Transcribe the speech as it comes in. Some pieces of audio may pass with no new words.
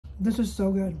This is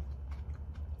so good.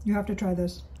 You have to try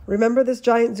this. Remember this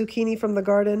giant zucchini from the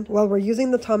garden? Well, we're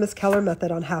using the Thomas Keller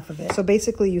method on half of it. So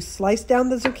basically you slice down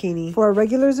the zucchini. For a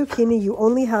regular zucchini, you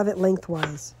only have it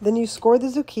lengthwise. Then you score the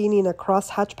zucchini in a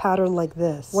cross-hatch pattern like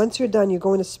this. Once you're done, you're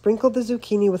going to sprinkle the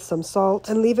zucchini with some salt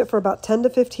and leave it for about 10 to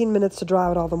 15 minutes to dry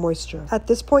out all the moisture. At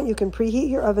this point, you can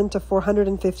preheat your oven to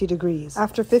 450 degrees.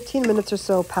 After 15 minutes or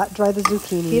so, pat dry the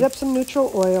zucchini. Heat up some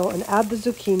neutral oil and add the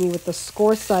zucchini with the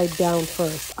score side down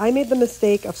first. I made the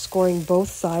mistake of scoring both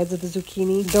sides of the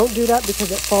zucchini. Don't do that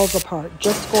because it falls apart.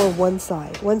 Just score one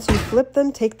side. Once you flip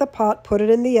them, take the pot, put it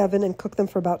in the oven, and cook them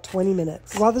for about 20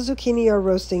 minutes. While the zucchini are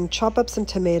roasting, chop up some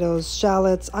tomatoes,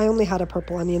 shallots. I only had a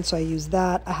purple onion, so I used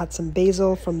that. I had some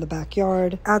basil from the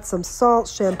backyard. Add some salt,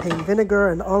 champagne vinegar,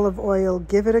 and olive oil.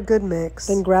 Give it a good mix.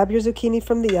 Then grab your zucchini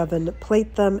from the oven,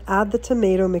 plate them, add the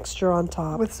tomato mixture on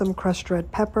top with some crushed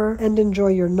red pepper, and enjoy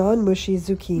your non-mushy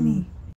zucchini.